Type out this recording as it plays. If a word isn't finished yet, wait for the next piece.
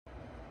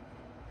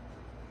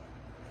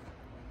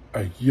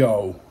Hey,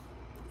 yo,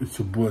 it's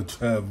your boy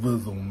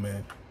Travizl,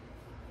 man.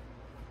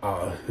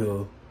 Out here,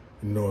 you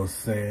know what I'm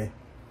saying?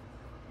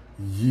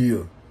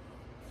 Yeah.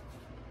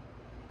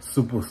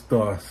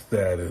 Superstar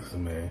status,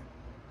 man.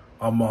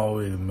 I'm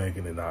always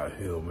making it out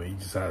here, man. You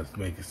just have to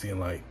make it seem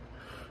like,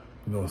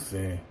 you know what I'm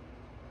saying?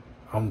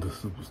 I'm the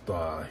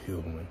superstar out here,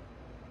 man.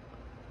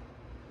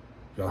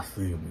 Y'all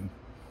see me.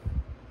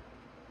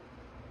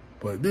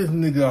 But this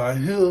nigga out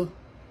here,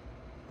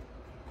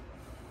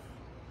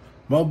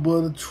 my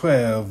brother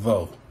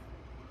Travizl.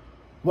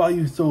 Why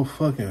you so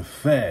fucking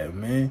fat,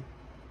 man?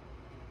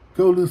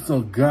 Go lose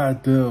some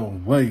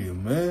goddamn weight,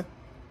 man.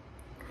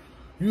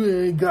 You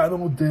ain't got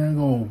no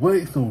dang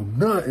weight, so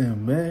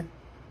nothing, man.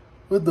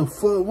 What the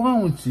fuck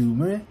wrong with you,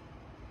 man?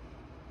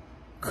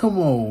 Come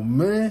on,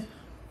 man.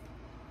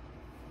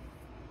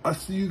 I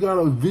see you got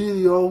a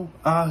video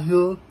out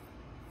here.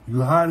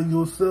 You hiding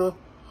yourself.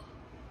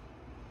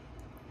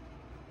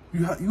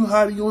 You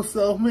hiding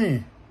yourself,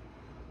 man.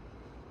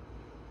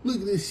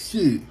 Look at this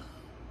shit.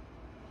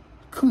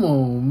 Come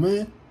on,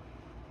 man.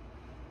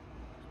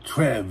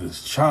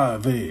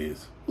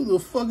 Travizl. Who the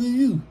fuck are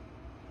you?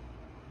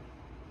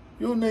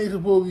 Your name's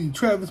supposed to be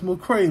Travis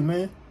McCray,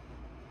 man.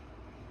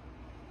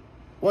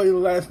 Why your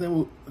last name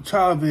was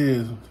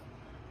Travizl?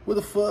 What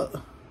the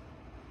fuck?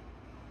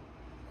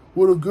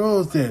 Where the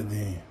girls at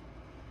then?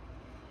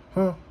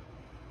 Huh?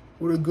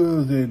 Where the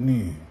girls at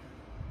then?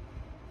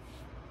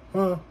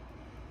 Huh?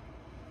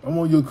 I'm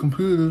on your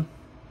computer.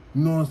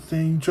 You know what I'm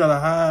saying? You try to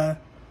hide.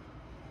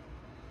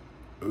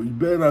 It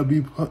better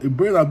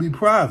not be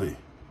private.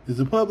 Is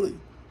it public?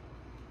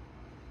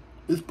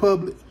 It's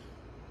public.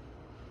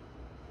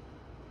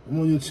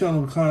 I'm on your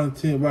channel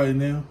content right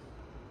now.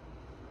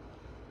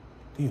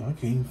 Damn, I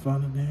can't even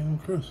find a damn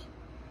curse.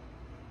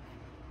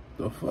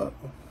 The fuck?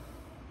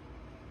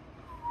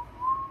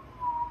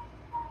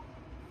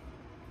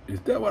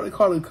 Is that why they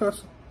call it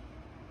cussing?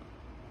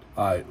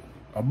 Alright,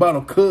 I'm about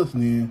to cuss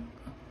then,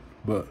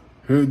 but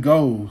here it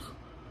goes.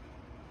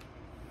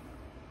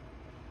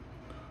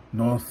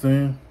 Know what I'm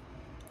saying?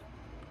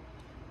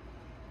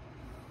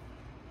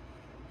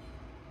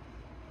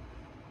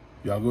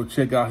 Y'all go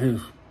check out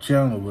his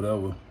channel,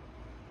 whatever.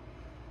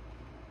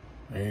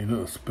 Ain't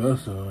nothing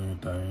special or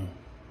anything.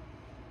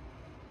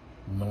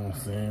 You know what I'm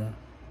saying?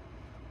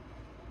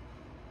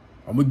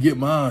 I'm gonna get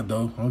mine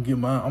though. I'm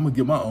gonna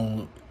get my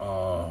own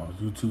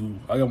YouTube.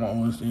 I got my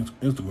own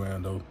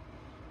Instagram though.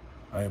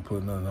 I ain't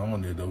putting nothing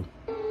on there though.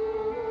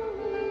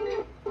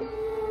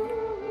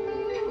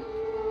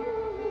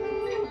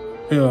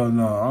 Hell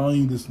no, I don't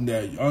even listen to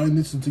that. I ain't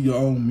listen to your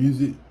own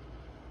music.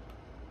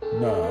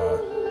 Nah.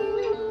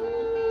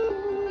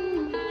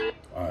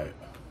 Alright.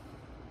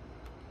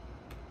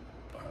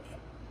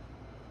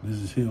 This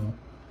is him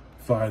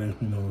fighting,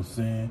 you know what I'm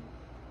saying?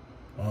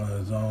 On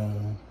his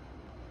own.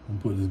 I'm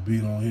gonna put this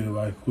beat on here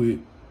right quick.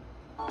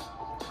 Hold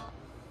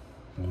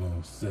on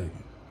a second.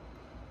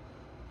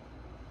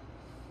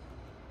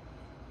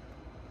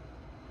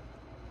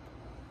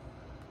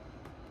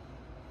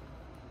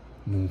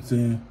 You know what I'm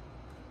saying?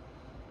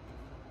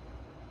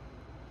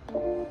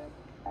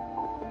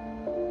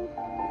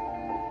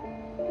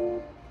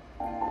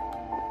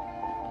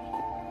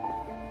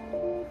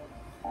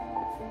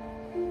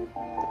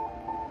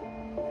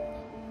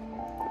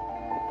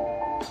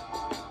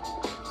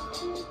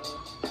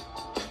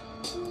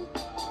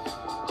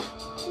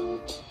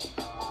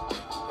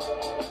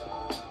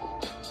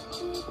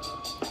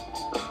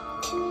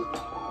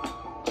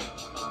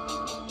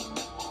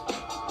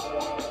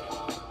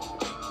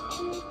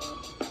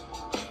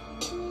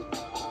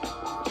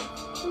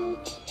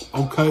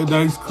 Okay,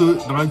 nice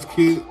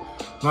kid.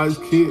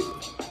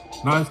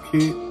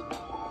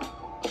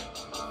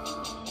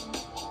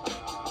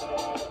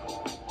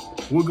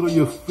 Work on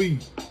your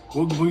feet.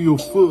 Work on your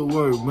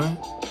footwork, man.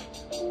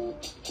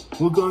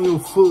 Work on your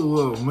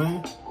footwork,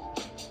 man.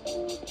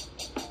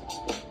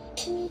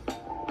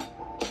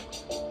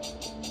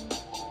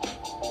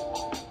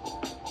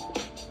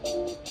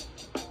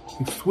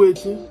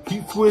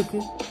 Keep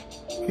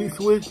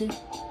switching.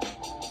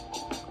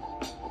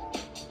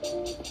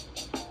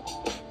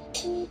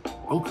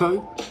 Okay.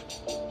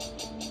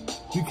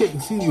 You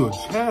can't see your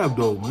jab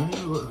though, man.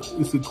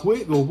 Is it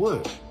quick or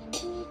what?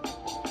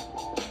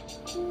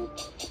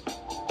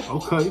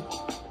 Okay.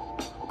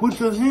 Put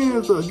your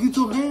hands up. Get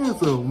your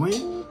hands up,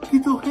 man.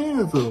 Get your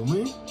hands up,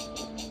 man.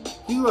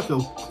 You like a...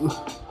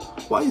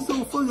 Why you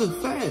so fucking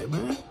fat,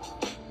 man?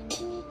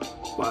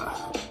 Why?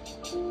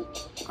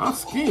 I'm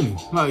skinny.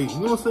 Like, you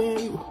know what I'm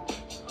saying?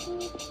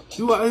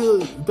 You out here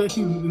think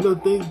you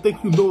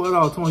know it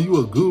all. Talking you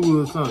a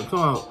guru or something.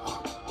 Talking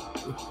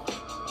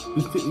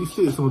you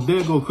stick some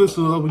dango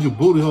crystal up in your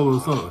booty hole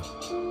or something.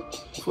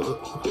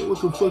 What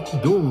the fuck you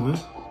doing, man?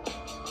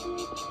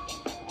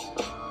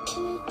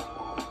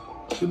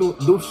 You know,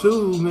 those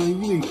shoes, man,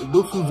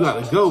 those shoes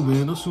got to go,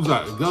 man. Those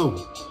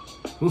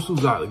shoes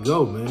got to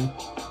go,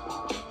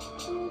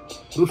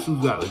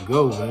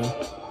 man.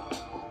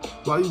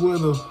 Why you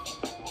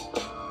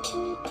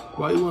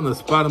wearing a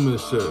Spider-Man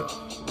shirt?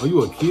 Are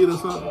you a kid or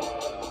something?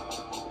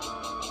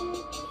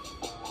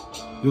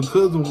 Your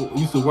cousin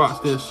used to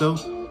watch that show.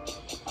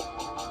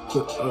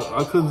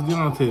 Our cousin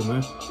Deontay,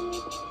 man.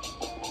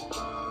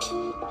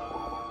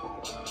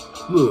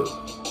 Look.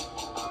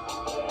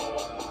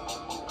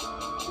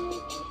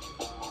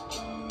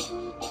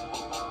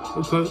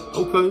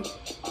 Okay.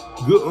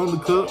 Good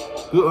undercut.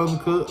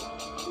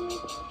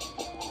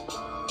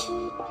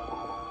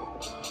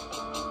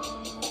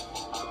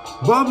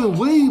 Bobby,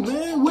 wait,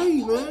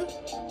 man.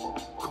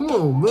 Come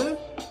on, man.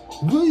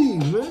 Wait,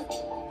 man.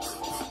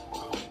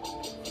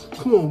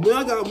 Come on, man.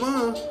 I got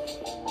mine.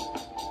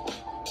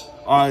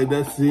 All right,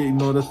 that's it. You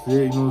know what I'm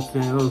saying?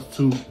 That was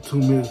 2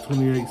 minutes,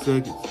 28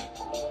 seconds.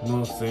 You know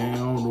what I'm saying? I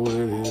don't know what that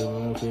is. You know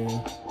what I'm saying?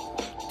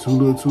 Too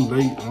little, too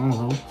late. I don't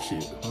know.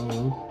 Shit. I don't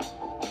know.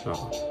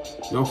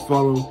 Y'all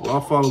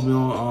follow me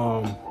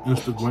on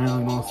Instagram.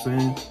 You know what I'm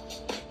saying?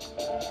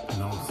 You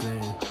know what I'm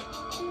saying?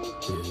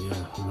 Yeah. You know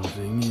what I'm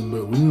saying?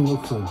 But we need to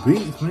look some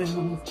beats, man.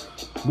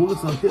 Look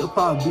at some hip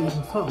hop beats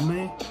or something,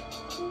 man.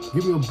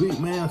 Give me a beat,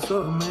 man, or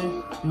something, man.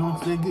 You know what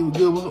I'm saying?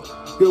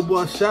 Give a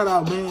boy a shout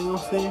out, man. You know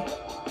what I'm saying?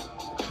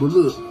 But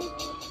look,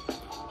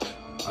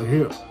 I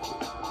hear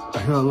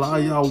a lot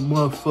of y'all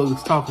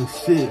motherfuckers talking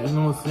shit, you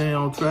know what I'm saying,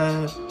 on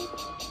Trav.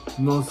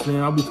 You know what I'm saying?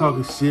 I'll be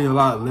talking shit a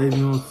lot later,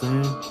 you know what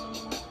I'm saying?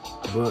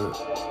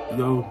 But,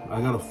 yo,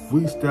 I got a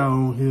freestyle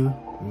on here,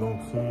 you know what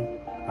I'm saying?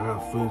 I got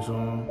a footage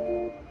on,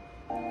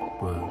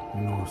 but,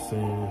 you know what I'm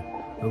saying?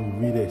 Let me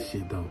read that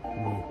shit, though.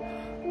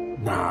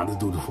 Nah, let's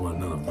do this for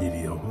another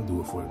video. Let's do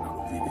it for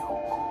another video.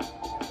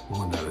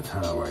 One at a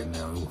time right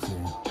now, you know what I'm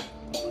saying?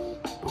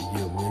 But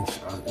yeah, man,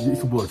 it's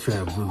your boy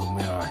Travizl,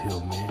 man, out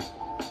here, man.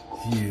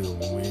 Yeah,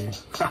 man.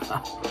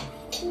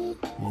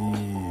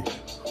 Yeah.